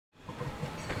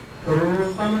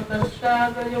Rupam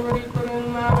tasyagali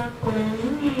kurunma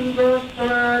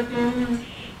kurundottamatim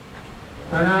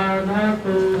Radha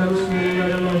kundam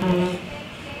nirmaho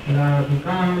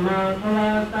Radhikama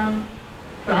kalatam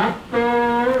Prapto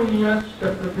yasya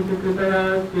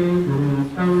pratikritayati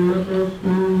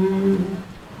sammatosmi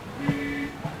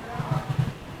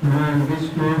Man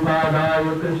Vishnu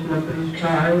Padaya Krishna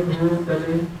Prishthaya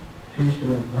Bhutale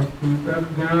Krishna Bhakti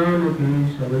Pragyana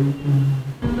Keshavaitim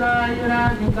Jaya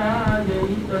Radhikaya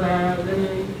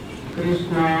Itaradaya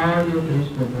Krishnaya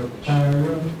Krishna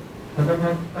Bhaktaya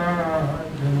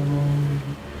Sadabhaktaya Namo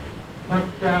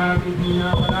Bhaktya Vibhina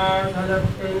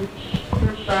Paradharatte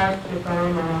Srittasya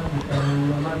Kamadhitam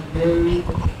Namadhe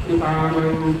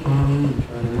Kripanam Tvam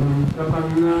Sharanam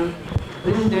Prapanna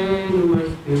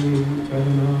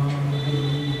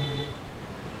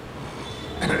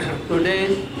Today,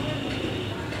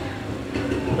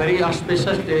 very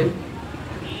auspicious day,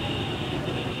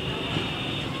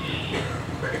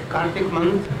 Kartik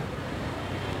month,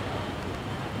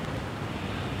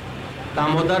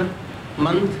 Damodar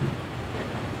month,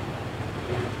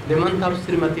 the month of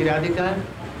Srimati Radhika,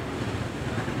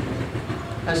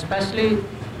 especially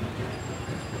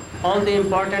all the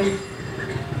important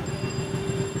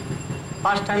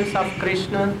pastimes of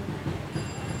Krishna,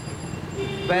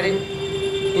 where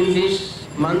in this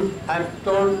month I have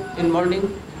told in morning,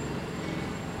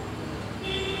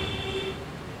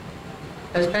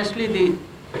 especially the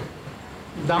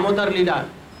Damodar Leela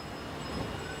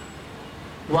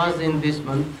was in this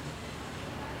month.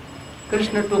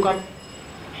 Krishna took up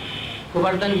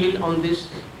Govardhan hill in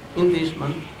this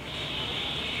month.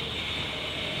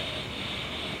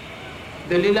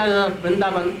 The Leela of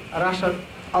Vrindavan, Rasa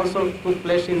also took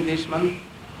place in this month.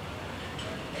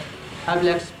 I will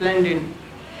explain in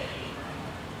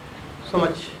so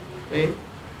much way.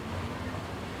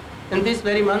 In this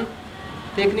very month,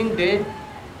 beginning day,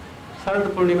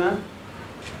 Sarad Purnima,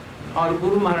 our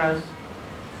Guru Maharaj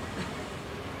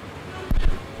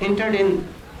entered in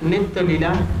Nitya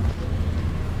Leela,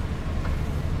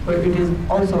 but it is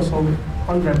also so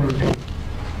honorable day.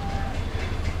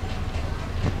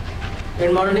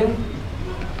 In morning,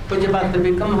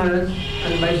 PureBhakti.Tv Maharaj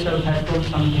and myself have told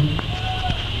something.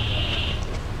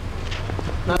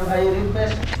 Now I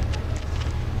request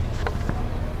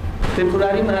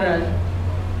Tripurari Maharaj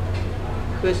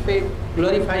to speak,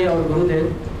 glorify our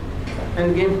Gurudev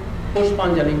and give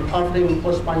Pushpanjali, offering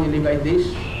Pushpanjali by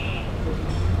this,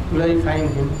 glorifying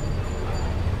him.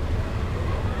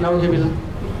 Now he will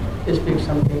speak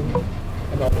something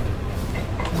about it.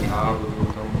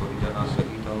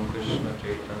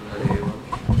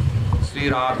 Sri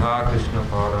Radha Krishna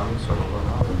Param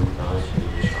Sarvana Vrinda Shri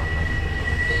Vishana.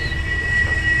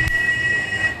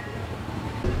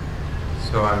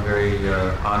 So I'm very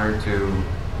honored to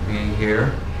be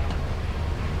here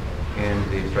in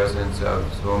the presence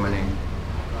of so many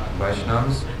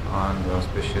Vaishnavas on the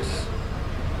auspicious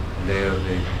day of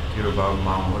the PureBhakti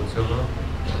Mahotsava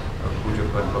of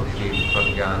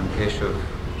PureBhakti.Tv Keshav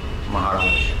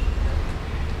Maharaj.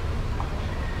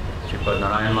 Srila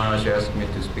Narayan Maharaj asked me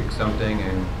to speak something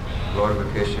in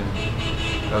glorification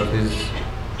of his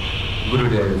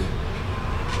Gurudev.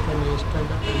 Can you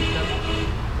stand up?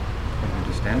 Can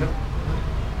you stand up? It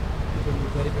will be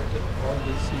very better. All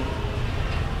will see.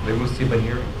 They will see by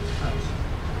hearing.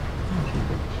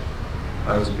 I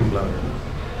will speak louder.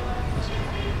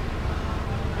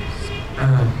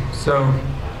 So,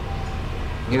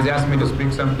 he has asked me to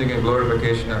speak something in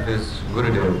glorification of his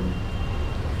Gurudev.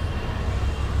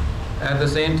 At the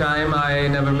same time, I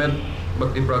never met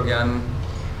Bhakti Pragyan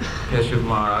Keshav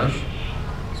Maharaj,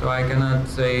 so I cannot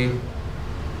say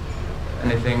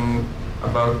anything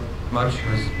about much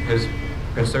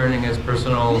concerning his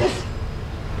personal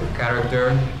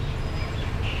character,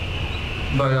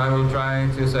 but I will try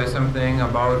to say something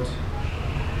about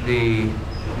the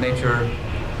nature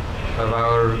of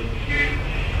our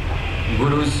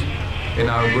gurus in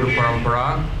our Guru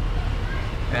Parampara,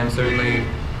 and certainly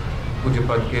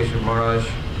Pujapad Keshav Maharaj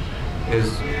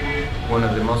is one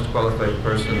of the most qualified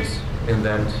persons in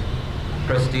that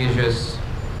prestigious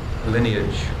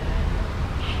lineage.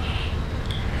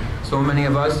 So many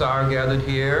of us are gathered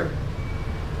here,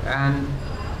 and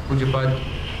Pujapad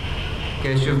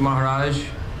Keshav Maharaj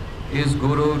is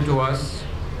Guru to us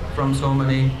from so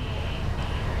many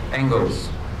angles.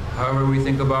 However we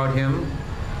think about him,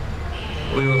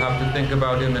 we will have to think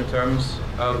about him in terms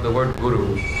of the word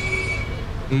Guru.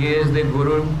 He is the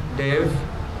Guru Dev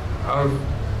of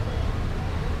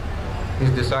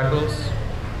his disciples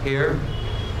here.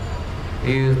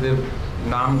 He is the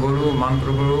Nam Guru,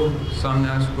 Mantra Guru,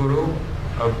 Sannyas Guru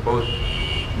of both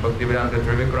Bhaktivedanta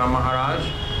Trivikram Maharaj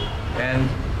and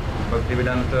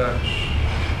Bhaktivedanta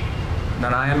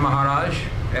Narayan Maharaj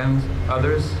and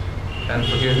others. And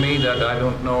forgive me that I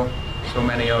don't know so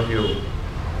many of you,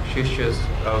 Shishyas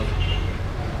of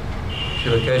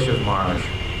Srila Keshav Maharaj.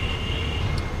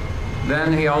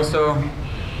 Then he also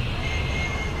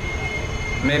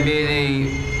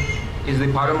is the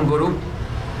Param Guru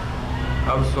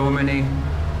of so many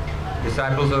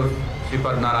disciples of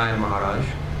Sripad Narayan Maharaj.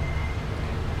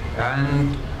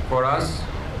 And for us,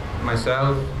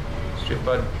 myself,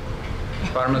 Sripad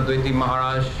Paramadvaiti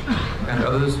Maharaj, and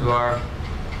others who are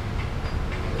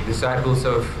disciples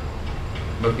of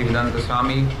Bhaktivedanta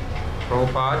Swami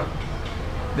Prabhupada,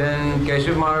 then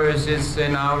Keshav Maharaj is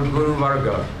in our Guru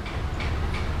Varga.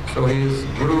 So he is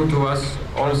Guru to us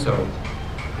also.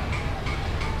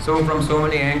 So from so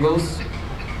many angles,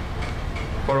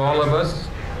 for all of us,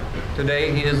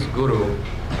 today he is Guru.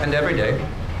 And every day,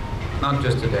 not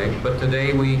just today, but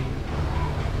today we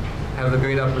have the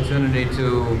great opportunity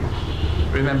to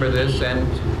remember this and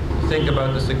think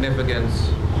about the significance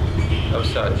of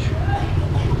such.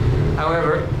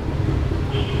 However,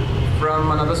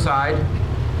 from another side,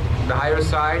 the higher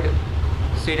side,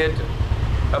 seated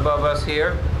above us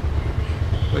here,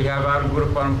 we have our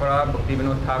Guru Parampara,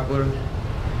 Bhaktivinoda Thakur,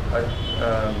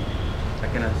 I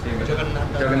cannot see,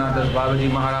 Jagannath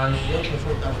Babaji Maharaj,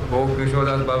 Bhog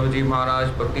Krishodas Babaji Maharaj,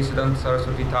 Bhaktisiddhanta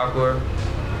Saraswati Thakur,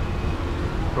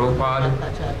 Prabhupada.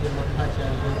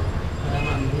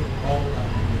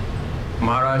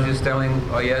 Maharaj is telling,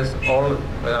 oh yes, all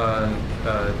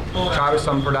Char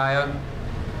Sampradaya,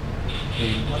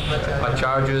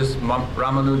 Acharyas,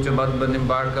 Ramanuja, Madhva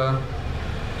Nimbarka,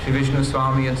 Sri Vishnu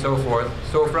Swami, and so forth.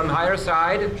 So from higher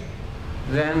side,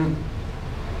 then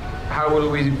how will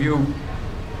we view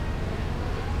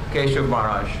Keshav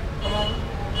Maharaj?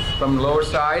 From lower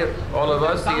side, all of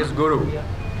us, he is Guru.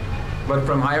 But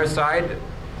from higher side,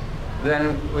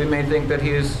 then we may think that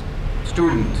he is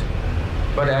student.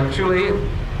 But actually,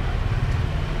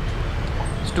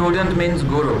 student means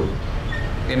Guru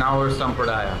in our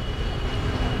Sampradaya.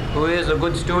 Who is a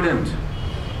good student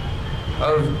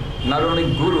of not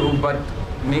only Guru, but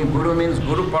Guru means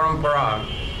Guru Parampara.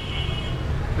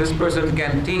 This person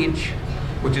can teach,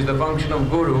 which is the function of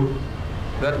Guru,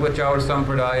 that which our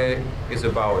Sampradaya is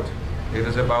about. It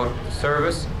is about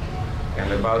service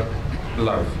and about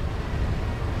love.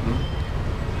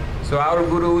 So our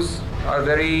Gurus are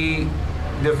very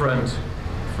different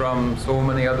from so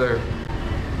many other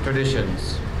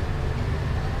traditions.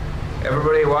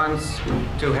 Everybody wants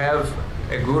to have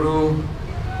a Guru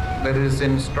that is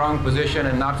in strong position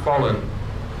and not fallen.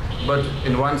 But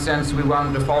in one sense, we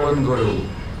want the fallen Guru,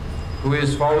 who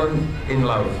is fallen in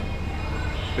love.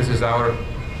 This is our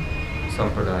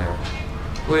Sampradaya.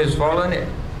 Who is fallen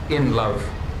in love.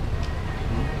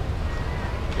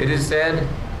 It is said,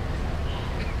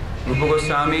 Rupa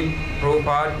Goswami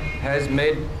Prabhupada has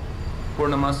made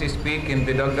Purnamasi speak in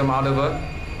Vidagdha Madhava,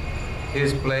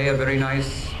 his play, a very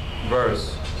nice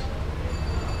verse.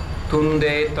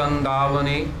 Tunde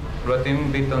tandavani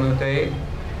ratim vitanute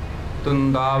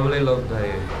tundavali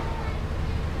labdhaye.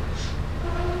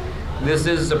 This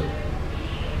is,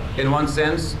 in one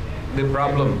sense, the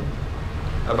problem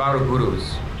of our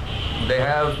Gurus. They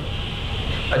have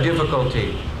a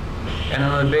difficulty, and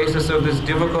on the basis of this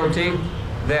difficulty,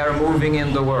 they are moving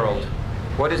in the world.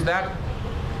 What is that?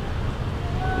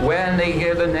 When they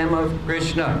hear the name of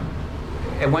Krishna,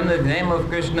 and when the name of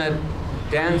Krishna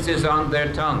dances on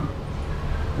their tongue,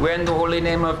 when the holy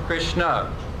name of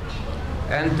Krishna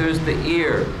enters the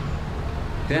ear,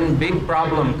 then big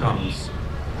problem comes.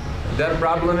 That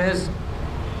problem is,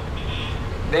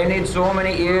 they need so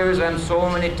many ears and so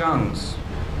many tongues,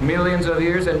 millions of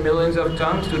ears and millions of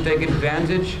tongues to take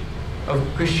advantage of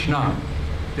Krishna,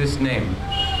 this name.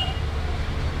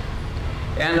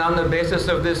 And on the basis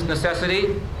of this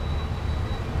necessity,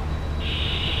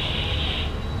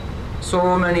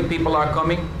 so many people are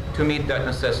coming to meet that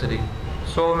necessity.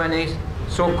 So many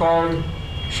so-called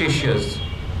Shishyas,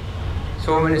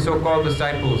 so many so-called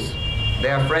disciples. They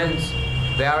are friends.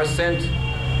 They are sent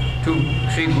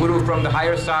to Sri Guru from the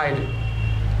higher side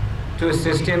to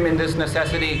assist him in this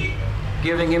necessity,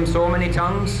 giving him so many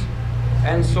tongues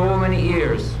and so many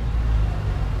ears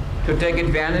to take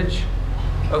advantage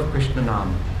of Krishna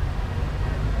Nam.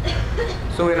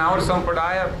 So in our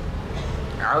Sampradaya,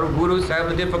 our Gurus have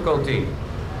a difficulty.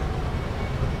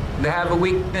 They have a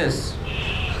weakness.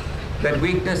 That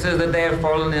weakness is that they have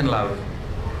fallen in love.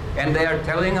 And they are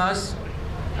telling us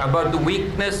about the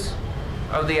weakness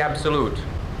of the Absolute.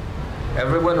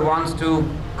 Everyone wants to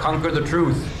conquer the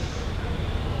truth.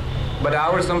 But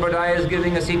our Sampradaya is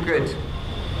giving a secret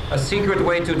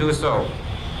way to do so.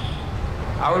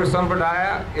 Our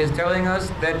Sampradaya is telling us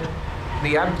that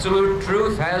the absolute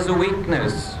truth has a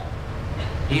weakness.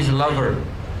 He's lover,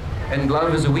 and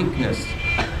love is a weakness.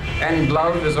 And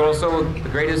love is also the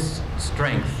greatest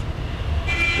strength.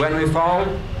 When we fall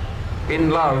in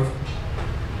love,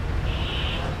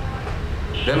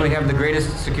 then we have the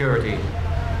greatest security.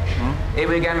 If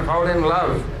we can fall in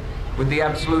love with the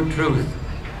absolute truth,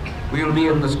 we will be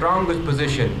in the strongest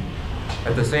position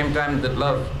at the same time that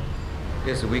love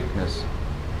is a weakness.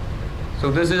 So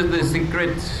this is the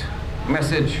secret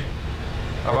message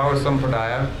of our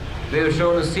Sampradaya. They have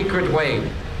shown a secret way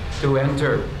to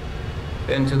enter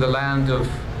into the land of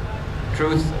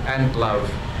truth and love.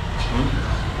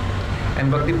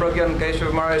 And Bhakti Pragyan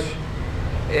Keshav Maharaj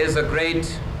is a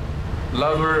great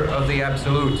lover of the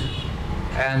Absolute.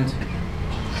 And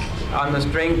on the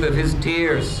strength of his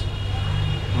tears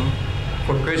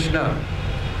for Krishna,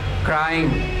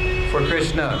 crying for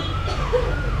Krishna,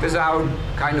 this is our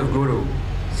kind of guru.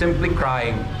 Simply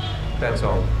crying, that's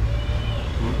all.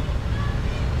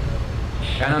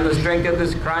 And on the strength of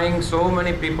this crying, so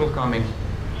many people coming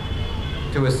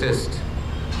to assist.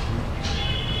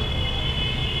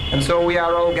 And so we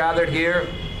are all gathered here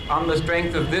on the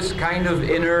strength of this kind of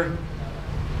inner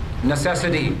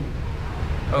necessity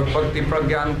of Bhakti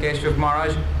Pragyan Keshav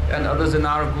Maharaj and others in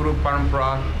our Guru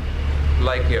Parampara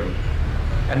like him.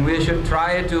 And we should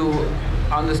try to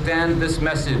understand this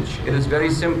message. It is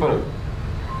very simple.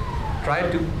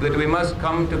 That we must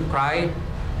come to cry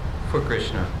for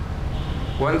Krishna.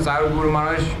 Once our Guru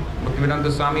Maharaj,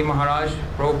 Bhaktivedanta Swami Maharaj,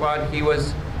 Prabhupada, he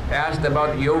was asked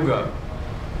about yoga,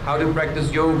 how to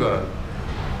practice yoga.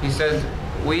 He said,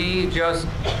 we just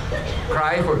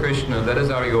cry for Krishna, that is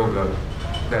our yoga,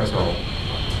 that's all.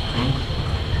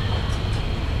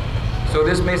 So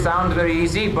this may sound very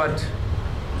easy, but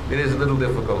it is a little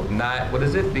difficult. What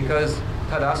is it? Because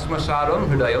tadasma saram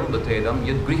hridayam vatedam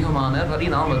yad grihamana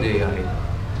harinamadeyahe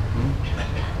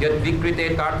yad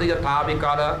vikrite tartha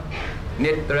yathavikara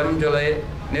netram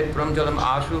jalam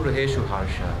ashu raheshu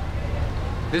harsha.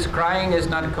 This crying is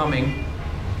not coming.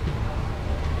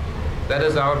 That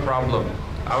is our problem,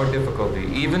 our difficulty.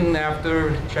 Even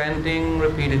after chanting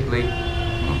repeatedly,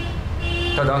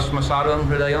 tadasma saram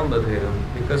hridayam vatedam,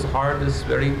 because heart is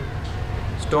very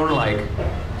stone-like.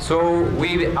 So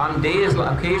we, on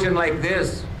occasion like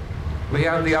this, we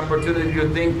have the opportunity to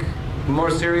think more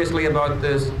seriously about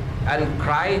this and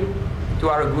cry to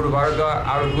our Guru Varga,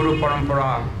 our Guru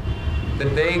Parampara,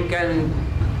 that they can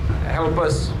help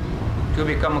us to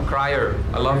become a crier,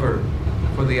 a lover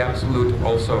for the Absolute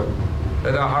also.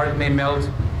 That our heart may melt,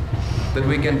 that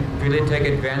we can really take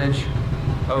advantage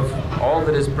of all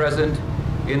that is present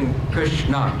in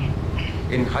Krishna,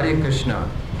 in Hare Krishna.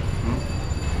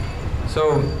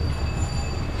 So,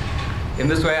 in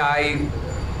this way I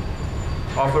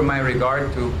offer my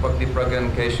regard to Bhakti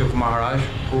Pragyan Keshav Maharaj,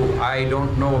 who I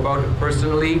don't know about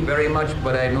personally very much,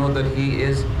 but I know that he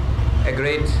is a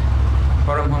great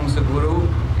Paramhamsa Guru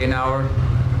in our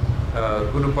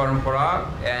Guru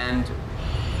Parampara, and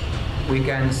we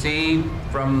can see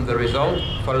from the result,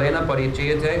 Phalena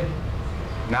Parichayate,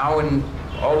 now in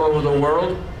all over the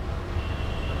world,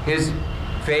 his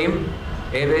fame,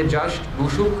 Eve Jasht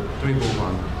Gushuk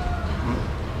Tribhuvan.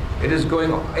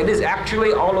 It is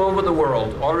actually all over the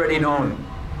world, already known.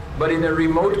 But in a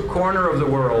remote corner of the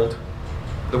world,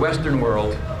 the Western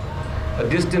world, a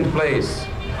distant place,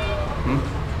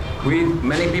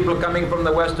 many people coming from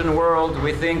the Western world,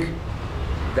 we think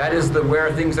that is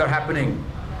where things are happening.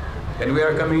 And we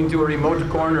are coming to a remote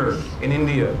corner in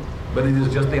India, but it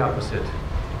is just the opposite.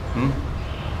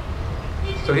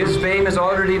 So his fame is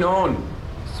already known.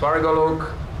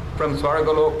 Swargalok, from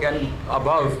Swargalok and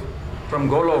above, from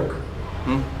Golok,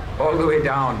 all the way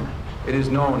down, it is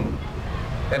known.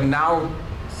 And now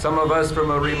some of us from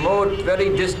a remote,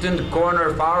 very distant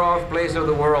corner, far off place of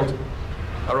the world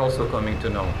are also coming to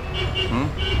know.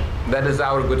 That is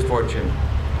our good fortune,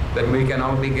 that we can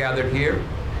all be gathered here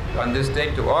on this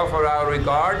day to offer our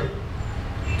regard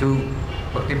to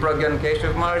Bhakti Pragyan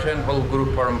Keshav Maharaj and whole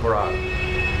Guru Parampara.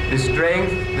 The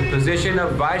strength, the position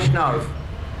of Vaishnav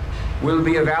will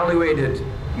be evaluated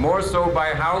more so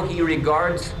by how he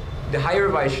regards the higher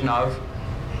Vaishnav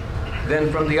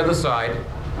than from the other side,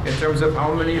 in terms of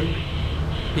how many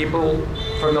people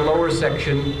from the lower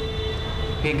section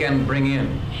he can bring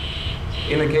in.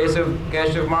 In the case of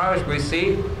Keshav Maharaj, we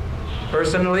see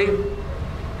personally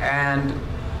and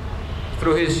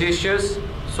through his shishyas,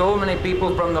 so many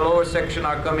people from the lower section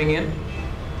are coming in,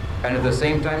 and at the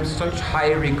same time such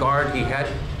high regard he had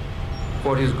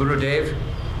for his Gurudev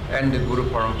and the Guru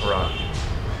Parampara.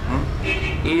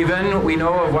 Even we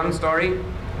know of one story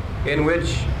in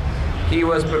which He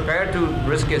was prepared to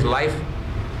risk his life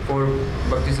for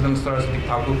Bhaktisiddhanta Saraswati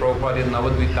Thakur Prabhupada in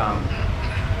Navadvitam.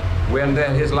 When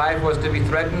his life was to be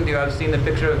threatened, you have seen the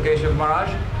picture of Keshav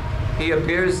Maharaj. He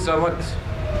appears somewhat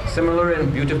similar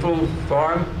in beautiful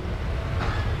form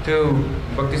to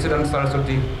Bhaktisiddhanta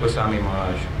Saraswati Goswami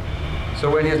Maharaj.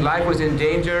 So when his life was in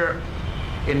danger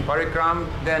in Parikram,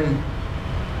 then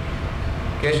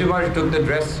Keshav Maharaj took the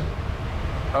dress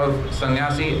of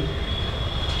sannyasi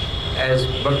as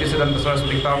Bhaktisiddhanta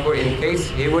Saraswati Thakur in case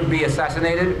he would be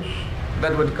assassinated.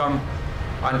 That would come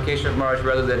on Keshav Maharaj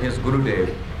rather than his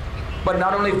Gurudev. But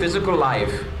not only physical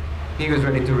life he was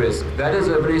ready to risk. That is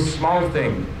a very small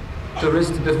thing, to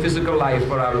risk the physical life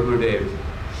for our Gurudev.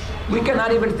 We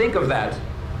cannot even think of that,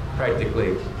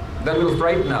 practically. That will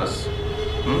frighten us.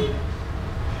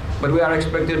 But we are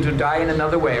expected to die in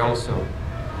another way also,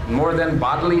 more than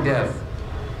bodily death.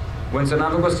 When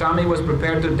Sanatana Goswami was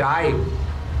prepared to die,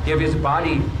 give his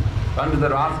body under the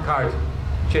Rath cart,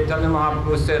 Chaitanya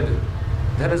Mahaprabhu said,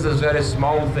 that is a very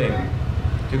small thing,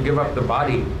 to give up the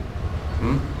body.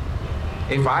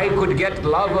 If I could get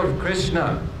love of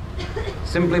Krishna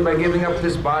simply by giving up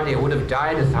this body, I would have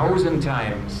died 1,000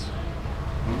 times.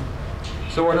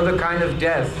 So another kind of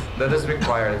death that is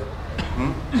required.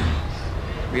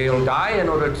 We'll die in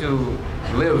order to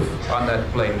live on that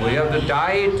plane. We have to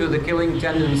die to the killing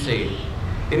tendency.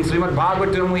 In Srimad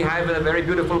Bhagavatam we have a very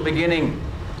beautiful beginning.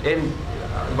 In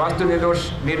Vastu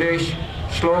Nidesh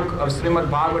Shlok of Srimad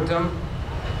Bhagavatam,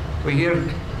 we hear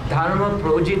Dharma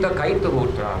Projita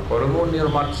Kaitavotra Paramo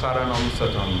Nirmat Saranam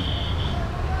Satam.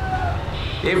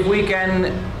 If we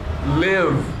can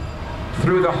live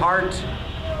through the heart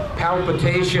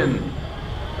palpitation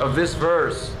of this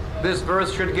verse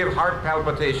should give heart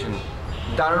palpitation.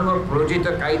 Dharma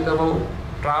Projita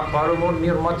Kaitavotra Paramo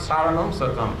Nirmat Saranam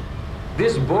Satam.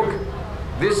 This book,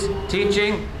 this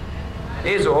teaching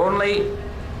is only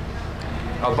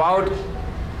about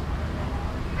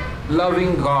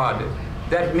loving God.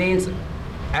 That means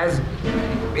as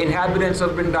inhabitants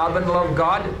of Vrindavan love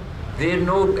God, they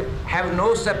have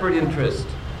no separate interest.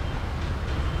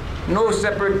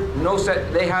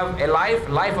 They have a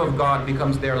life of God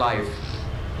becomes their life.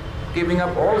 Giving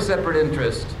up all separate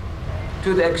interest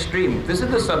to the extreme. This is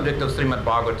the subject of Srimad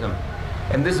Bhagavatam.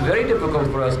 And this is very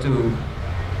difficult for us to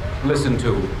listen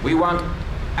to. We want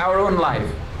our own life,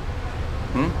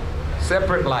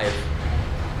 separate life.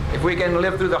 If we can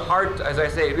live through the heart, as I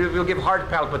say, we will give heart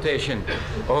palpitation.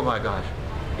 Oh my gosh.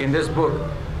 In this book,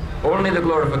 only the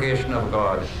glorification of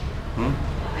God.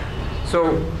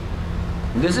 So,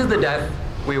 this is the death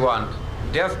we want.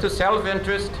 Death to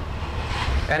self-interest,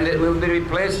 and it will be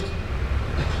replaced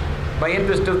by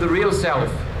interest of the real self.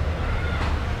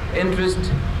 Interest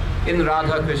in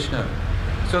Radha Krishna.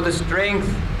 So the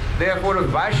strength, therefore,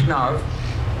 of Vaishnav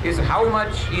is how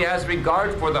much he has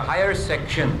regard for the higher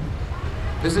section.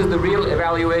 This is the real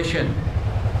evaluation.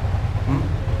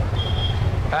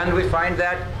 And we find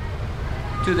that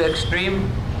to the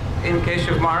extreme in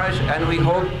Keshav Maharaj, and we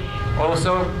hope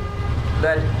also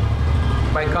that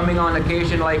by coming on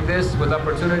occasion like this with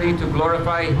opportunity to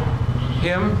glorify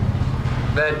him,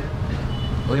 that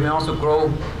we may also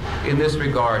grow in this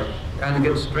regard and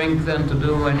get strength then to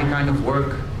do any kind of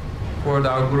work for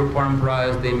our Guru Parampara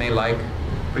as they may like,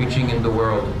 preaching in the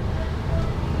world.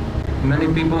 Many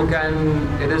people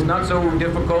it is not so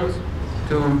difficult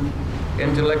to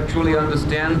intellectually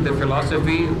understand the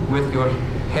philosophy with your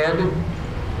head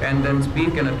and then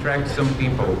speak and attract some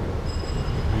people.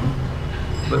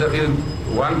 But if you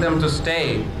want them to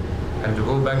stay and to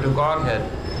go back to Godhead,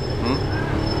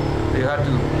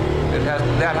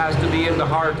 that has to be in the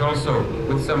heart also,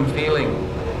 with some feeling.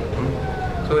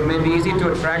 So it may be easy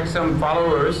to attract some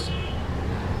followers,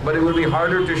 but it will be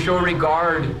harder to show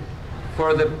regard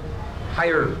for the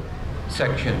higher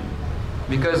section,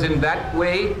 because in that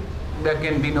way there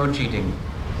can be no cheating.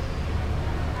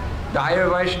 The higher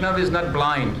Vaishnava is not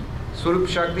blind. Swarup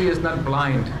Shakti is not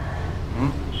blind.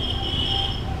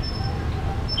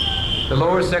 The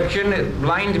lower section,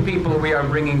 blind people we are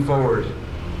bringing forward.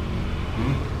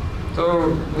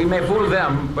 So we may fool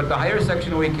them, but the higher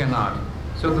section we cannot.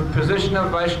 So the position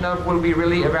of Vaishnava will be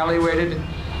really evaluated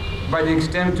by the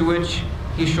extent to which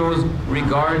he shows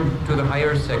regard to the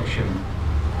higher section.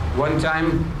 One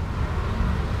time,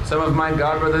 some of my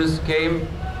godbrothers came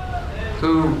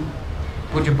to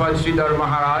Pujapad Sridhar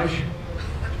Maharaj,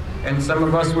 and some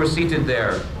of us were seated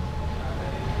there.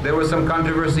 There was some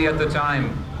controversy at the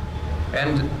time,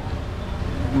 and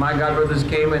my godbrothers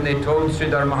came and they told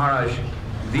Sridhar Maharaj,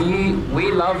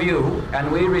 we love you and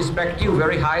we respect you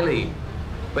very highly,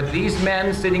 but these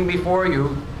men sitting before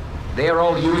you, they are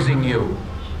all using you.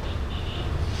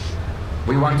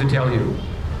 we want to tell you.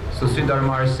 So Sridhar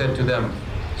Maharaj said to them,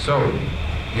 so,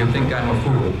 you think I'm a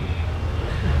fool?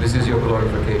 This is your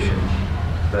glorification,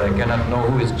 that I cannot know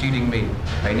who is cheating me.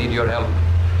 I need your help.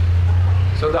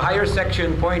 So the higher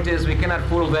section point is we cannot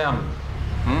fool them.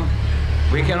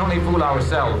 We can only fool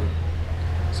ourselves.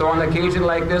 So on occasion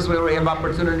like this, where we have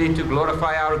opportunity to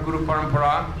glorify our Guru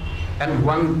Parampara, and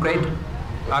one great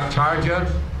Acharya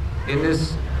in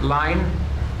this line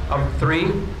of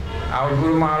three, our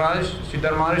Guru Maharaj,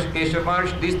 Sridhar Maharaj, Keshav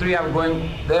Maharaj, these three are going,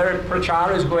 their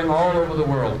prachar is going all over the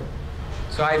world.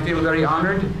 So I feel very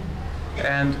honored,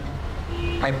 and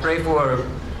I pray for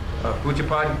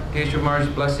Pujapad Keshav Maharaj's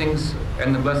blessings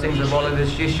and the blessings of all of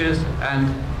his shishas and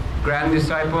grand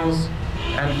disciples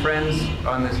and friends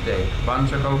on this day.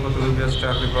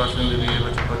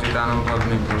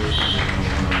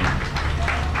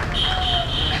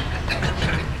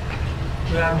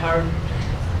 We have heard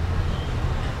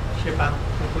Sripad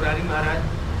Purari Maharaj.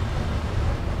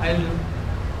 I will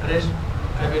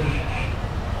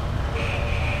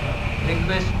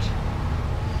request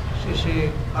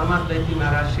Shri Paramadvaiti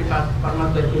Maharaj, Sripad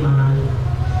Paramadvaiti Maharaj,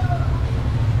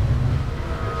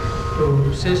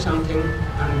 to say something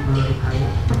and glorify.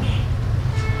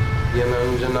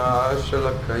 Yananjana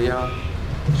Shalakaya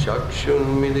Shakshun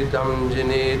Militam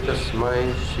Jine Tasmai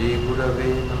Shri Gurave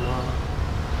Namah.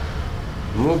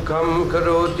 Mukham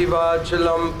karoti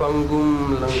vachalam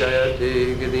pangum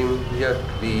langayate girim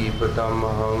yakti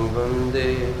patamaham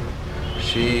vande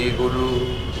Shri Guru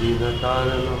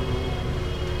Dinataranam.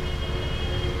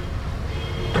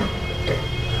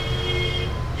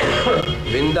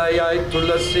 Vindayai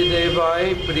tulasi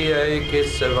devai priyai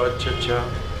kesavachacha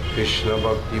Krishna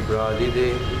bhakti pradide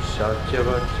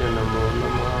satyavacha namo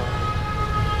namah.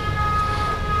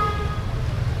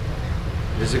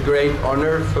 It is a great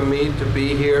honor for me to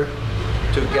be here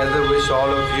together with all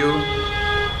of you.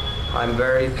 I'm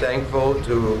very thankful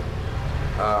to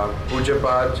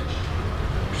Pujapad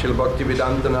Srila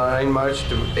Bhaktivedanta Narayan Maharaj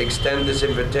to extend this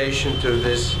invitation to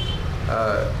this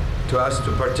to us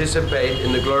to participate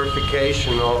in the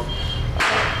glorification of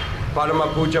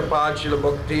Parama Pujapad Srila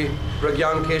Bhakti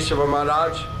Pragyan Keshava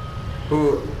Maharaj,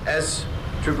 who, as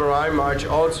Tripurari Maharaj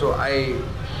also, I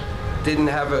didn't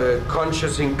have a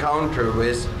conscious encounter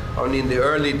with. Only in the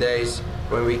early days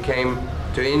when we came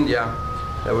to India,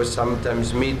 there were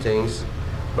sometimes meetings,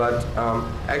 but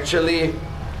actually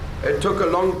it took a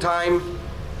long time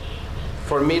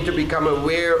for me to become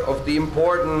aware of the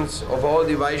importance of all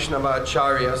the Vaishnava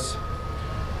Acharyas.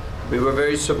 We were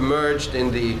very submerged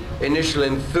in the initial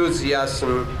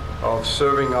enthusiasm of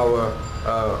serving our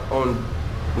own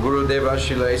Guru Deva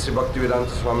Srila A.C. Bhaktivedanta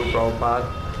Swami Prabhupada.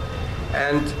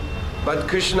 But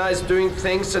Krishna is doing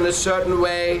things in a certain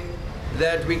way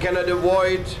that we cannot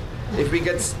avoid. If we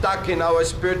get stuck in our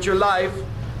spiritual life,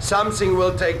 something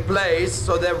will take place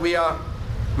so that we are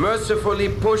mercifully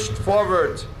pushed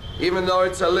forward, even though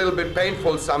it's a little bit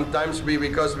painful sometimes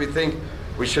because we think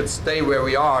we should stay where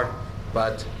we are,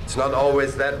 but it's not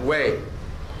always that way.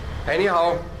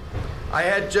 Anyhow, I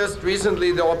had just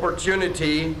recently the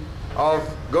opportunity of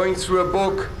going through a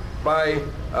book by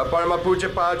Parama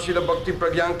Pujapad Srila Bhakti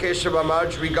Pragyan Keshava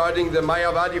Maharaj regarding the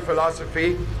Mayavadi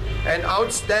philosophy. And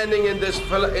outstanding in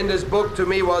this book to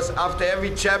me was, after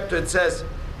every chapter it says,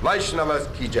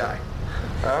 Vaishnavas ki jai.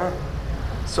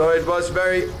 So it was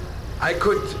I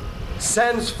could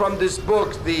sense from this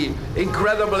book the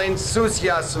incredible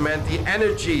enthusiasm and the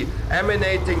energy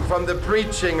emanating from the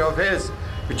preaching of his.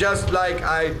 Just like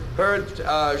I heard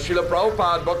Srila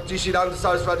Prabhupada, Bhakti Siddhanta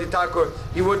Saraswati Thakur,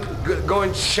 he would go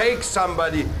and shake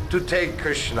somebody to take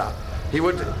Krishna. He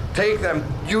would take them.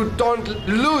 You don't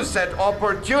lose that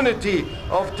opportunity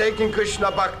of taking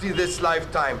Krishna Bhakti this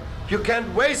lifetime. You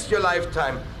can't waste your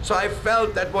lifetime. So I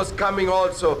felt that was coming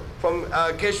also from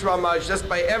Keshava Maharaj, just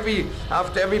by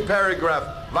after every paragraph,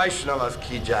 Vaishnavas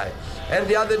ki jai. And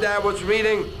the other day I was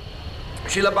reading,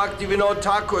 Srila Bhakti Vinod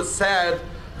Thakur said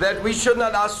that we should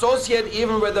not associate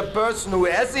even with a person who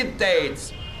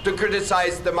hesitates to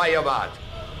criticize the Mayavad.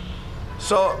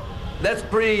 So that's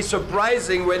pretty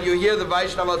surprising when you hear the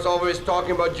Vaishnavas always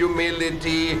talking about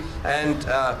humility and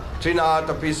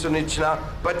Trinata Pisunichna.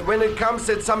 But when it comes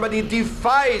that somebody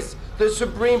defies the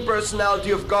Supreme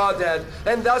Personality of Godhead,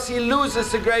 and thus he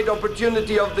loses the great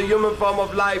opportunity of the human form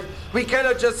of life, we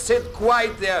cannot just sit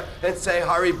quiet there and say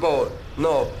Hari Bol.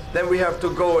 No, then we have to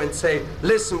go and say,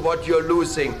 listen what you're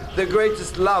losing, the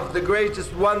greatest love, the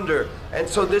greatest wonder. And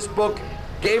so this book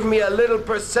gave me a little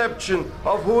perception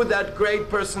of who that great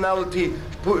personality,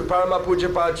 Parama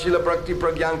Pujapad Srila Bhakti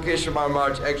Pragyan Keshava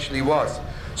Maharaj, actually was.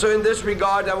 So in this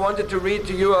regard, I wanted to read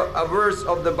to you a verse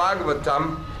of the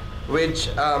Bhagavatam, which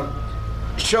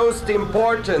shows the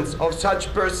importance of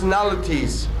such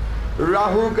personalities.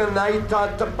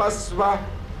 Rahuganaita tapasva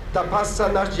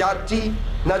tapasana yati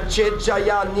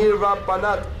nachejaya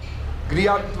nirvapanat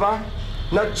griyatva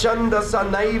nachandasa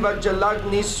naiva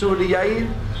jalagni suryair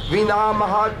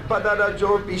vinamahat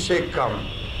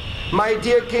padarajopishekam. My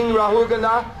dear King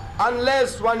Rahugana,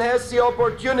 unless one has the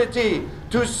opportunity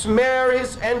to smear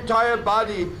his entire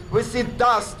body with the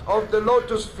dust of the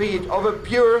lotus feet of a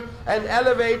pure and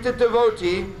elevated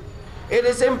devotee, it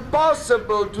is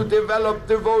impossible to develop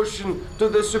devotion to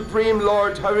the Supreme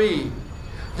Lord Hari.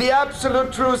 The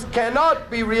absolute truth cannot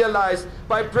be realized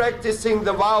by practicing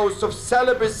the vows of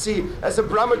celibacy as a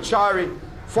brahmachari,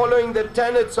 following the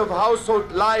tenets of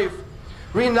household life,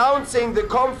 renouncing the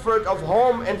comfort of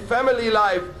home and family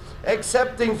life,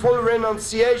 accepting full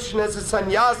renunciation as a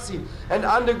sannyasi, and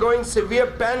undergoing severe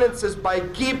penances by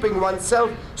keeping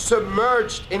oneself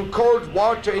submerged in cold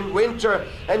water in winter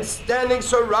and standing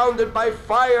surrounded by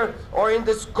fire or in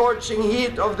the scorching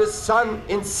heat of the sun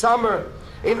in summer,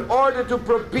 in order to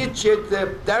propitiate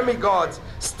the demigods,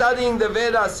 studying the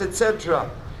Vedas, etc.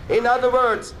 In other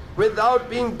words, without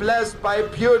being blessed by a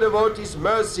pure devotee's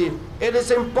mercy, it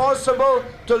is impossible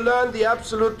to learn the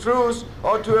absolute truth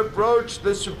or to approach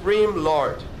the Supreme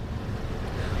Lord.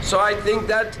 So I think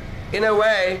that, in a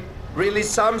way, really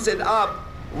sums it up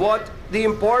what the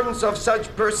importance of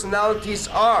such personalities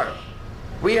are.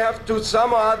 We have to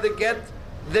somehow get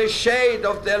the shade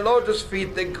of their lotus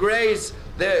feet, the grace,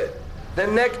 the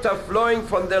nectar flowing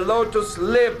from their lotus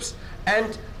lips,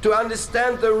 and to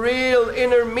understand the real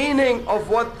inner meaning of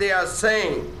what they are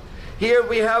saying. Here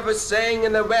we have a saying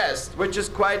in the West, which is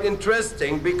quite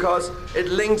interesting because it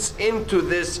links into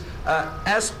this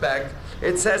aspect.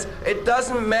 It says, it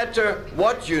doesn't matter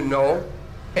what you know,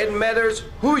 it matters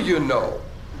who you know.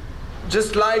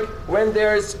 Just like when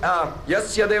there's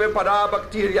Yasya deve para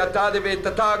bhaktir yata deve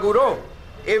tata guru.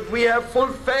 If we have full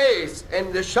faith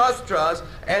in the Shastras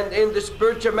and in the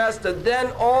spiritual master,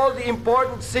 then all the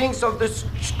important things of the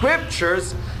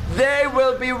scriptures, they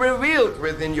will be revealed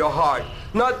within your heart.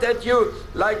 Not that you,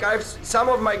 like some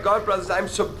of my god brothers, I'm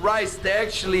surprised,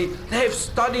 they've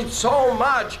studied so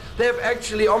much, they've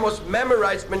actually almost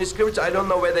memorized many scriptures. I don't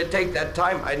know where they take that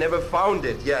time, I never found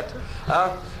it yet.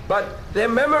 But they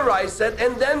memorize that,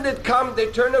 and then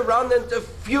they turn around, and a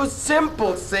few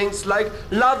simple things like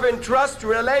love and trust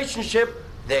relationship,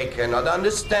 they cannot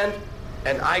understand,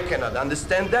 and I cannot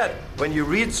understand that. When you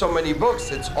read so many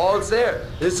books, it's all there.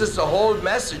 This is the whole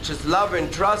message, is love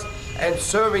and trust and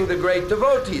serving the great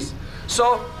devotees.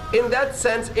 So in that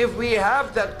sense, if we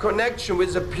have that connection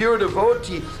with a pure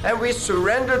devotee and we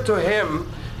surrender to him,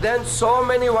 then so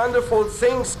many wonderful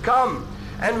things come.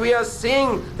 And we are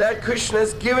seeing that Krishna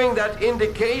is giving that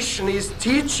indication, he's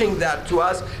teaching that to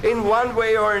us in one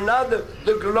way or another.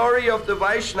 The glory of the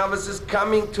Vaishnavas is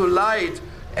coming to light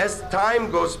as time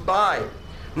goes by.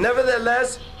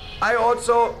 Nevertheless, I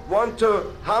also want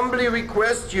to humbly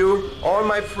request you, all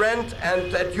my friends,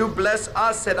 and that you bless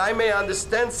us, that I may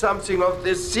understand something of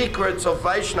the secrets of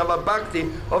Vaishnava Bhakti.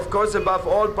 Of course, above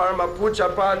all, Parama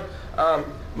Pujapad,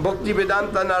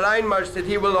 Bhaktivedanta Narayan Maharaj, that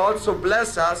he will also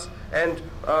bless us, and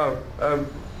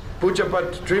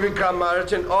Pujapat Trivikram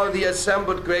Maharaj and all the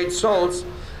assembled great souls.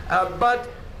 But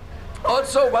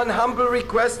also one humble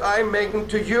request I'm making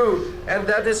to you, and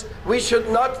that is, we should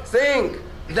not think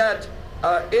that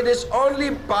it is only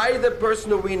by the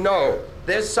person who we know.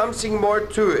 There's something more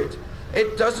to it.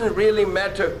 It doesn't really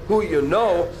matter who you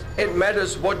know, it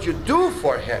matters what you do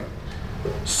for him.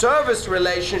 Service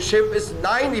relationship is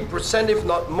 90%, if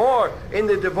not more, in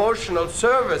the devotional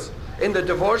service, in the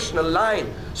devotional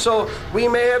line. So we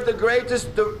may have the greatest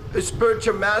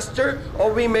spiritual master,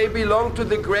 or we may belong to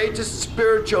the greatest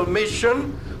spiritual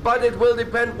mission, but it will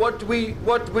depend what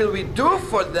will we do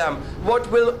for them?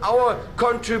 What will our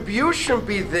contribution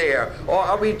be there? Or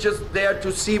are we just there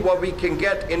to see what we can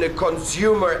get in a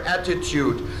consumer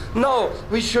attitude? No,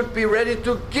 we should be ready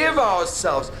to give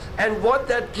ourselves. And what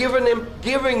that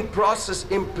giving process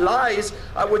implies,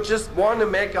 I would just want to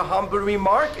make a humble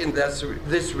remark in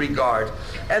this regard.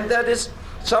 And that is,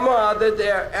 somehow or other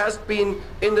there has been,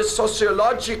 in the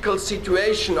sociological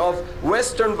situation of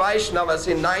Western Vaishnavas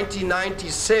in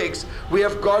 1996, we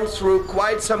have gone through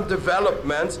quite some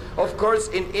developments. Of course,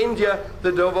 in India,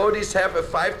 the devotees have a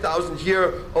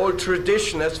 5,000-year-old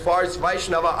tradition as far as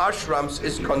Vaishnava ashrams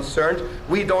is concerned.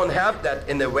 We don't have that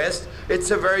in the West.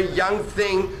 It's a very young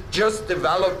thing, just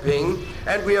developing.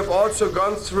 And we have also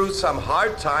gone through some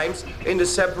hard times in the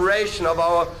separation of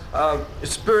our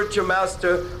spiritual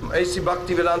master, A.C.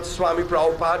 Bhaktivedanta Swami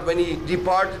Prabhupada, when he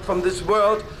departed from this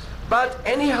world. But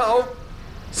anyhow,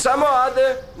 Some or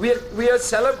other, we are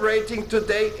celebrating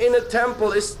today in a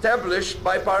temple established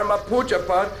by Parama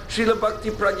Pujapad, Srila Bhakti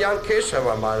Pragyan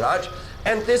Keshava Maharaj.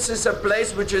 And this is a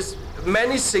place which has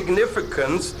many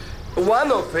significance.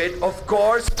 One of it, of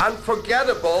course,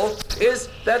 unforgettable, is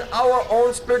that our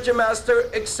own spiritual master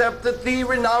accepted the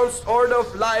renounced order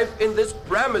of life in this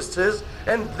premises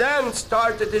and then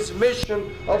started his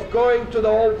mission of going to the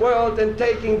whole world and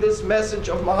taking this message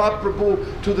of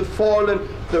Mahaprabhu to the fallen,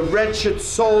 the wretched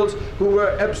souls who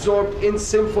were absorbed in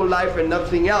sinful life and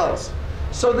nothing else.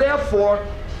 So therefore,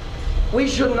 we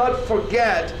should not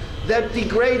forget that the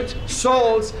great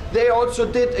souls, they also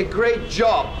did a great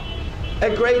job,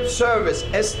 a great service,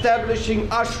 establishing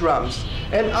ashrams.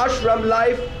 And ashram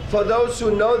life, for those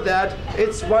who know that,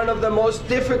 it's one of the most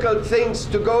difficult things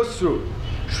to go through.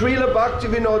 Srila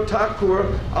Bhaktivinoda Thakur,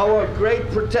 our great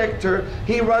protector,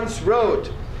 he once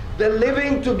wrote, the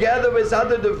living together with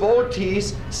other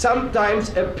devotees sometimes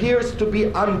appears to be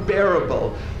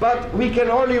unbearable, but we can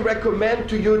only recommend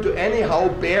to you to anyhow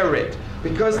bear it,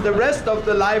 because the rest of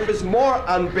the life is more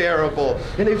unbearable.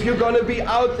 And if you're going to be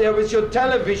out there with your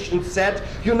television set,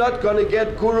 you're not going to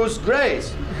get Guru's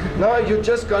grace. No, you're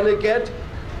just going to get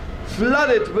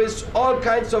flooded with all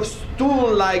kinds of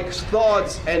stool-like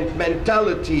thoughts and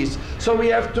mentalities. So we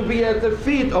have to be at the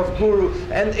feet of Guru,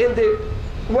 and in the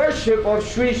worship of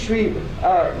Sri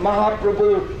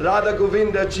Mahaprabhu Radha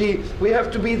Govinda Ji, we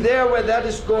have to be there where that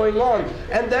is going on.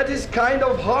 And that is kind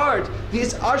of hard.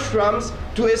 These ashrams,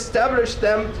 to establish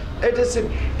them,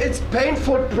 it's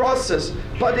painful process,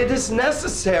 but it is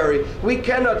necessary. We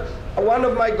cannot, one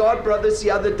of my godbrothers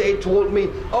the other day told me,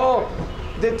 oh,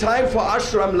 the time for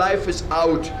ashram life is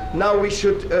out. Now we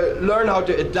should learn how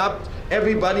to adapt,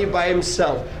 everybody by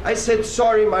himself. I said,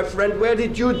 sorry, my friend, where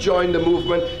did you join the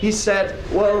movement? He said,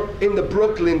 well, in the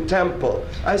Brooklyn temple.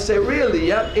 I say, really?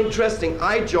 Yeah, interesting.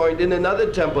 I joined in another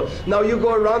temple. Now you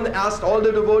go around and ask all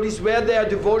the devotees where their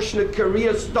devotional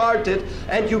career started,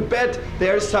 and you bet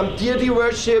there's some deity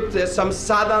worship, there's some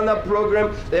sadhana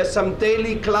program, there's some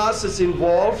daily classes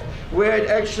involved where it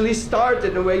actually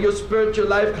started and where your spiritual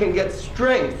life can get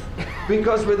strength.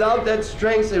 Because without that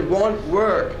strength, it won't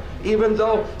work. Even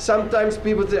though sometimes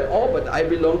people say, oh, but I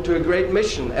belong to a great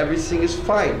mission, everything is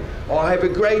fine. Or I have a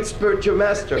great spiritual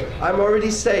master, I'm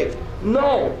already saved.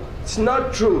 No, it's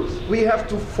not true. We have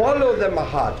to follow the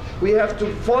Mahat. We have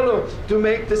to follow to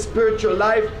make the spiritual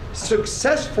life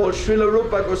successful. Srila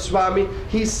Rupa Goswami,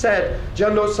 he said,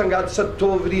 Jano Sangat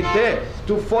Sattva,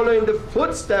 to follow in the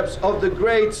footsteps of the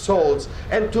great souls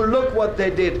and to look what they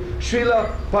did.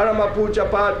 Srila Parama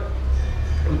Pujapad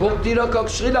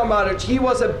Srila Maharaj, he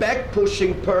was a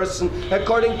back-pushing person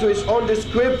according to his own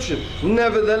description.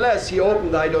 Nevertheless, he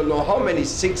opened, I don't know how many,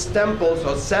 6 temples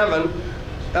or 7,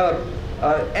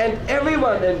 and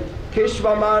everyone, and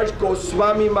Keshava Maharaj,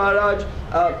 Goswami Maharaj,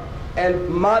 and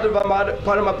Madhava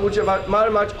Parama Pujapad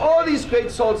Maharaj, all these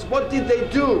great souls, what did they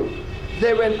do?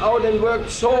 They went out and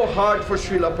worked so hard for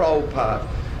Srila Prabhupada,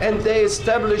 and they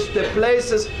established the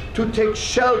places to take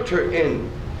shelter in.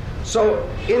 So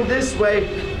in this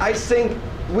way, I think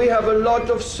we have a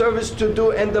lot of service to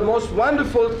do, and the most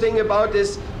wonderful thing about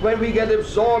this, when we get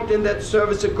absorbed in that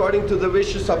service according to the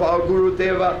wishes of our Guru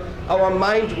Deva, our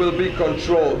mind will be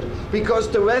controlled.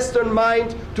 Because the Western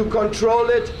mind, to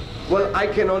control it, well, I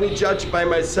can only judge by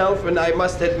myself, and I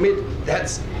must admit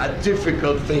that's a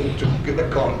difficult thing to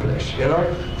accomplish, you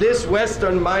know. This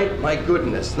Western mind, my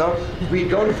goodness, no? We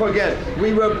don't forget,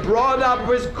 we were brought up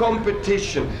with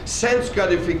competition, sense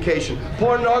gratification,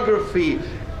 pornography,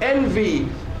 envy,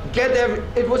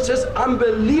 it was just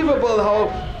unbelievable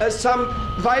how some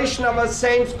Vaishnava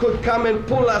saints could come and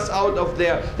pull us out of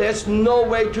there. There's no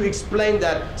way to explain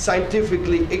that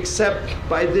scientifically except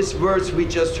by this verse we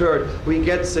just heard. We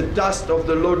get the dust of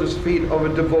the lotus feet of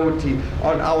a devotee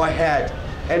on our head,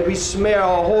 and we smear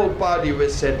our whole body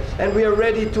with it, and we are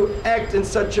ready to act in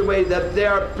such a way that they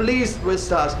are pleased with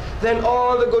us. Then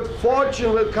all the good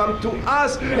fortune will come to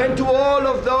us and to all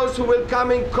of those who will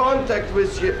come in contact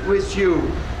with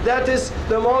you. That is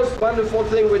the most wonderful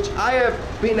thing which I have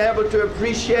been able to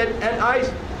appreciate, and I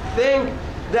think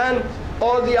then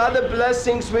all the other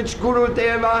blessings which Guru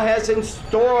Deva has in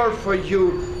store for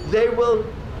you, they will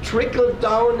trickle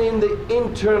down in the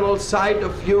internal side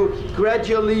of you.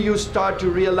 Gradually you start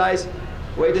to realize,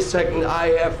 wait a second, I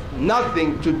have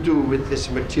nothing to do with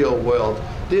this material world.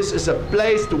 This is a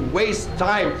place to waste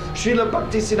time. Srila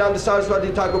Bhaktisiddhanta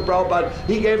Saraswati Thakur Prabhupada,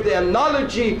 he gave the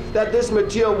analogy that this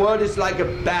material world is like a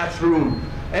bathroom.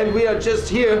 And we are just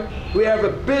here, we have a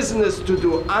business to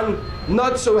do,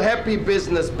 not so happy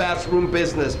business, bathroom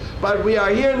business. But we are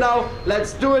here now,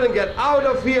 let's do it and get out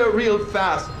of here real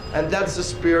fast. And that's the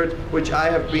spirit which I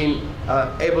have been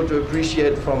able to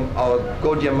appreciate from our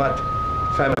Gaudiya Math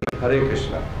family. Hare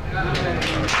Krishna. Now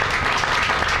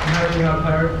we have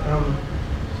heard from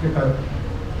Srila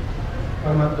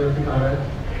Maharaja.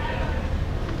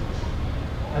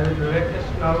 I will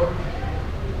request now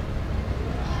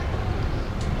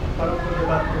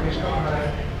PureBhakti.Tv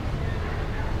Maharaja.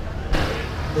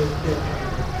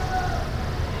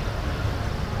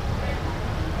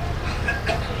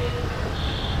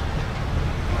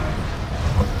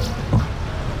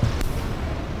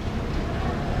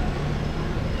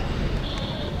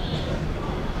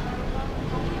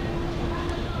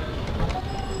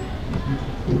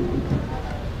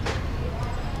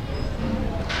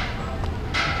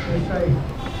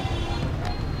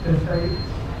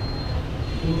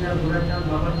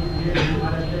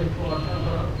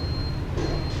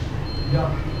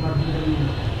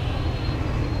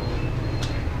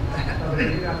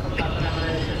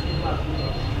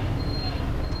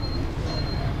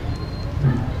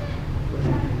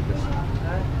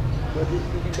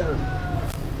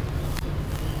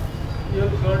 You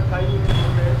have got 5 minutes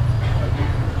today.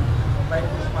 By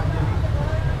पुष्पांजलि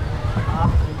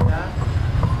आप कृपया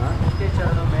उनके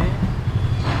चरणों में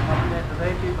अपने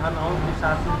हृदय की भावनाओं के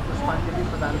साथ पुष्पांजलि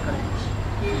प्रदान करें.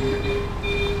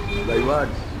 By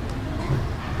words?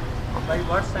 By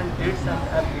words and deeds and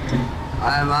everything. I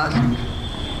am asked.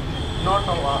 Not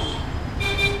of us.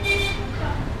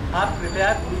 आप कृपया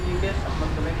गुरु जी के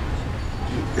संबंध में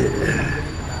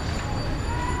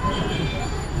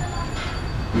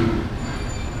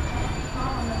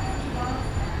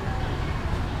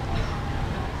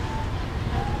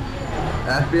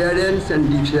Appearance and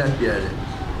disappearance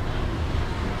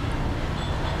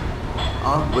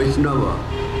of Vaishnava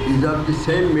is of the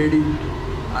same meaning,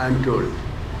 I am told.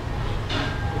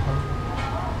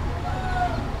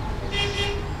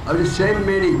 Of the same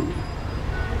meaning.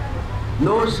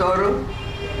 No sorrow,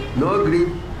 no grief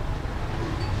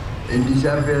in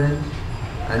disappearance,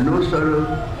 and no sorrow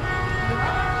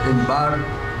in birth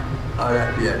or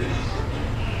appearance.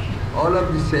 All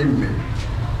of the same meaning.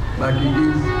 But it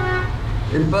is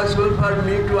impossible for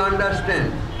me to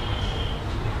understand.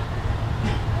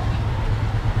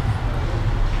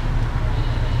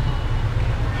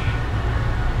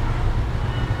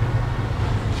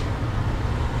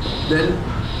 Then,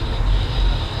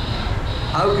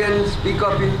 how can I speak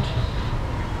of it?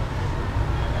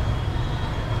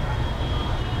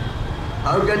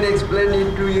 How can I explain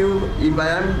it to you if I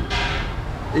am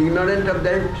ignorant of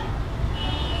that?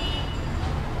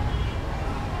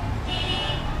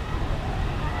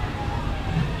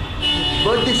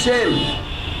 Both the same,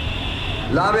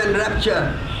 love and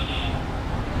rapture.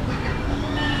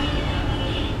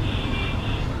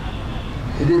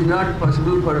 It is not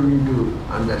possible for me to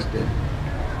understand.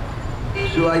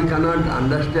 So I cannot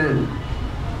understand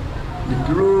the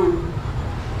true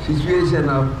situation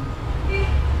of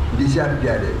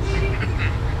disappearance.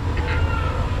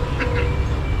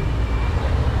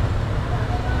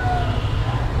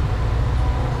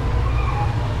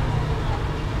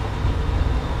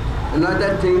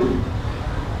 Another thing,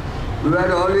 we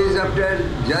are always after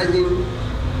judging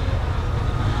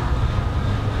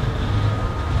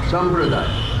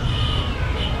sampradaya.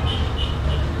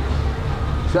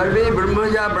 Sarve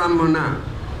Brahmaja Brahmana.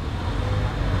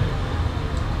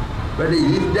 But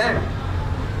is that?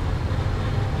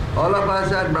 All of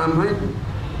us are Brahman.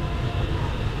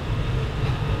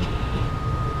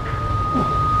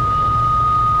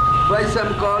 Why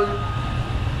some call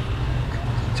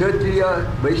Kshatriya,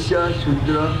 Vaishya,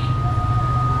 Shudra?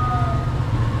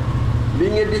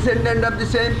 Being a descendant of the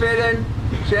same parent,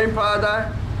 same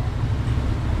father,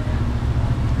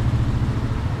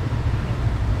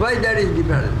 why there is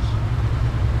difference?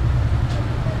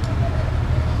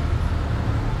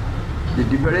 The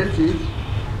difference is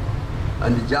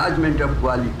on the judgment of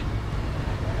quality.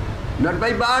 Not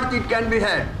by birth it can be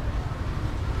had.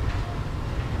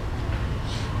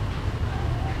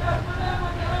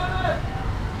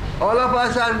 All of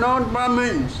us are not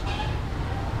Brahmins.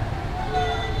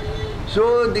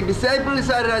 So the disciples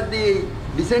are the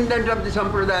descendant of the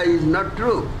Sampradaya is not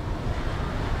true.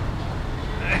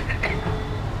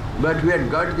 But we had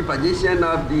got the position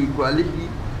of the quality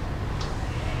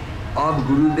of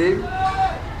Gurudev.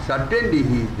 Certainly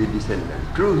he is the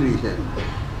descendant, true descendant.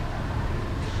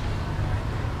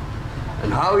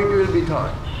 And how it will be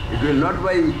thought? It will not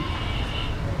by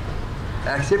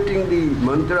accepting the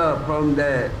mantra from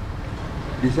the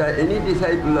any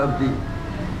disciple of the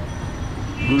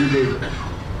Gurudev.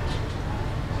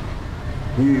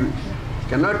 He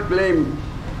cannot claim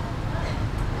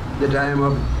that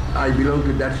I belong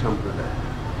to that sampradaya.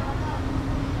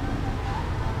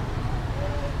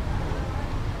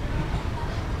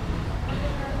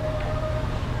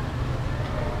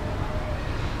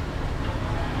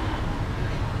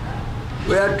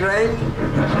 We are trying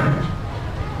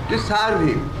to serve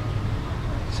him,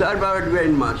 serve our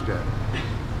Divine Master.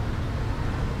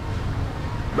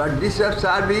 But this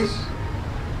service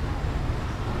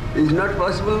is not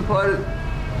possible for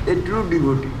a true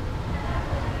devotee,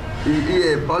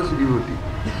 a false devotee.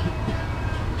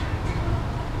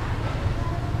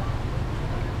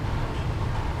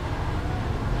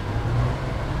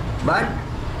 But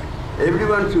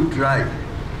everyone should try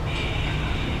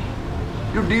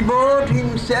to devote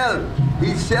himself,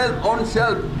 his own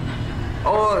self,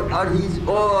 or his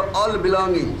all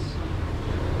belongings.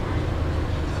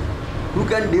 Who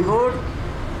can devote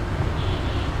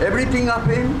everything of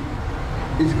him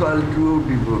is called true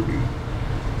devotee.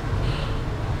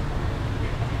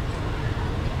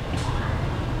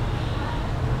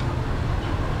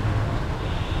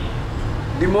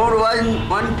 The more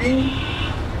wanting,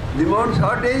 the more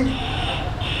shortage,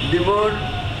 the more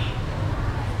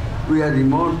we are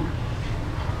remote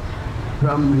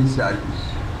from his service.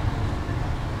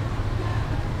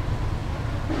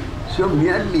 So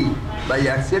merely by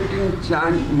accepting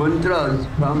chant mantras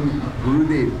from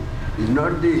Gurudev is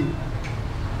not the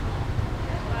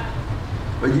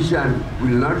position,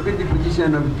 will not be the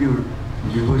position of pure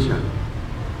devotion.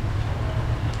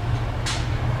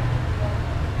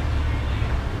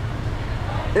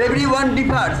 Everyone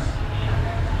differs,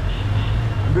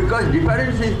 because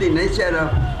difference is the nature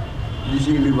of this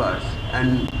universe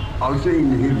and also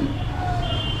in him.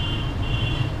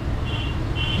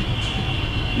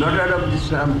 Not out of the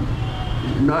same,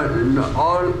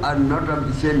 all are not of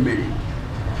the same merit.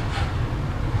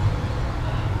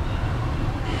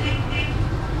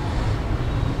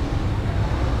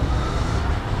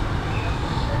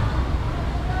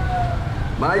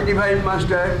 My Divine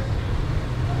Master,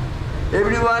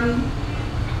 everyone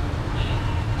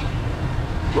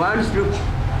wants to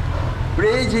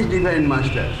praise his Divine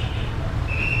Master.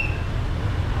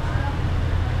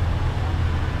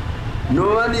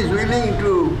 No one is willing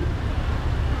to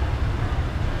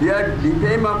hear the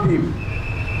fame of him.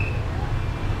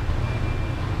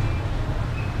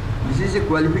 This is a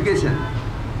qualification,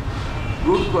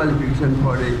 good qualification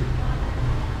for a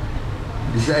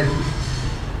disciple.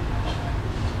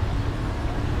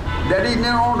 There is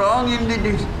no wrong in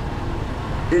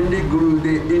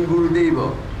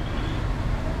Gurudeva.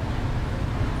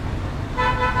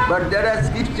 But there are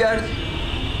scriptures,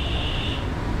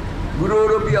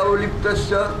 Gururopi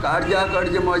avaliptasya karya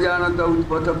karja majanata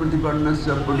utpatha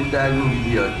pratipannasya praditago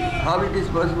vidhyati. How it is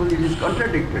possible? It is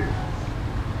contradicted.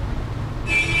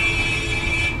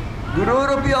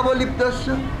 Gururopi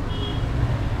avaliptasya.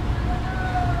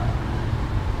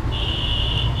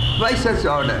 Why such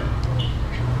order?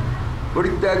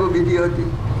 Praditago vidhyati.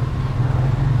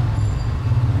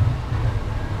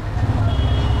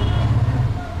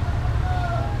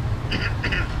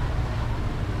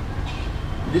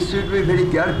 This should be very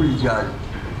carefully judged.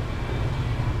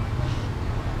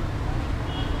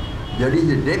 There is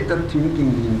a depth of thinking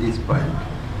in this point.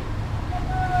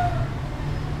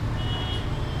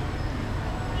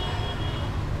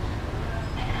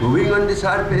 Moving on the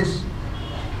surface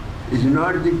is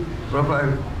not the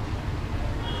proper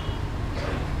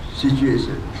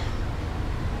situation.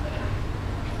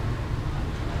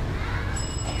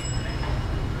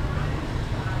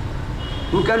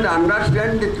 Who can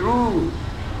understand the true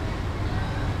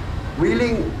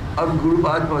willing of Guru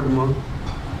Padma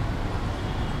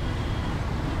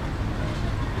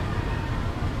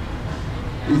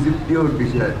is a pure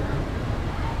desire.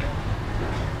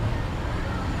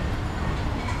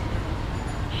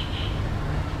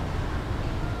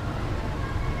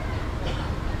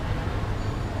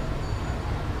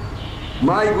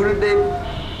 My Gurudev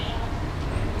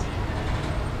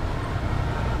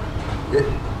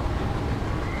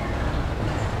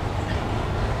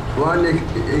one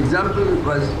example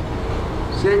was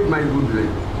said my Gurudev,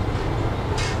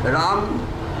 Ram,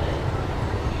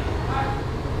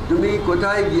 tumi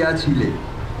kothay giya chile?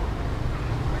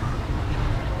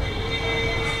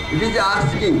 It is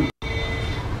asking,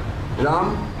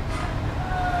 Ram,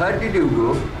 where did you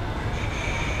go?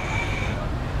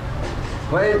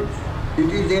 When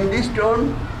it is in this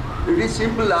tone, it is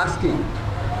simple asking.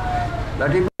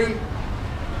 But if I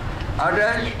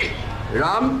utter,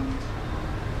 Ram,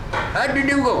 where did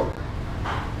you go?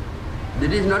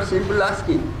 That is not simple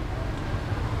asking.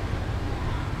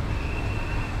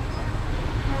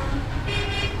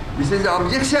 This is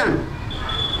objection.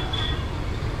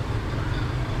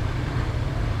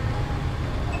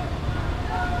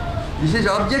 This is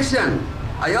objection.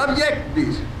 I object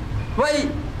this. Why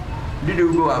did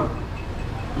you go out?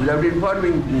 Without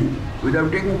informing me,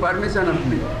 without taking permission of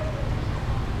me.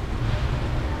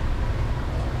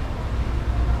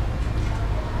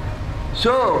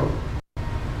 So,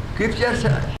 scriptures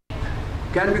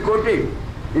can be quoted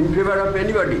in favor of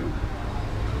anybody.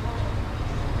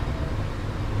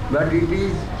 But it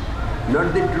is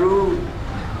not the true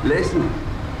lesson.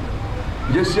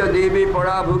 Jasya deve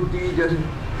para bhakti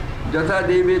jatha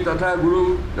deve tatha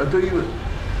guru tathaiva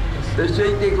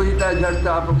tasyaite kohita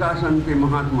jarta apakasante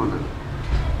mahatmana.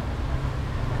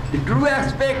 The true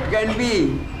aspect can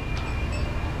be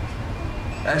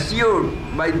assured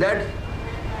by that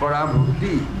para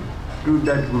bhakti to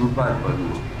that Guru Padma.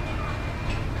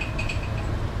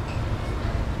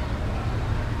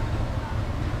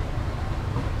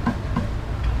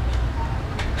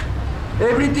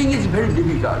 Everything is very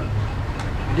difficult.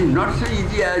 It is not so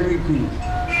easy as we think.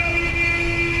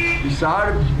 To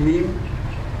serve him,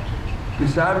 to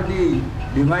serve the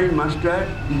Divine Master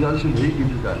is also very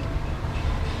difficult.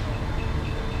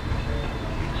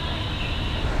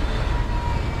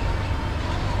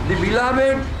 The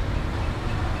beloved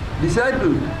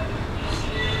disciple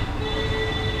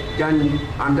can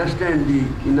understand the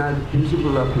inner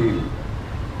principle of him,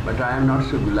 but I am not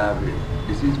so beloved.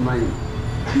 This is my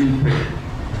real faith.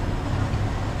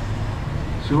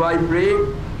 So I pray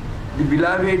the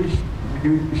beloved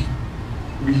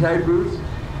disciples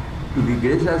to be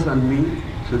gracious on me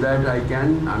so that I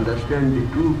can understand the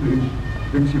true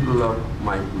principle of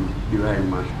my Divine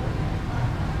Master.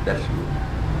 That's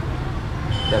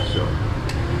all.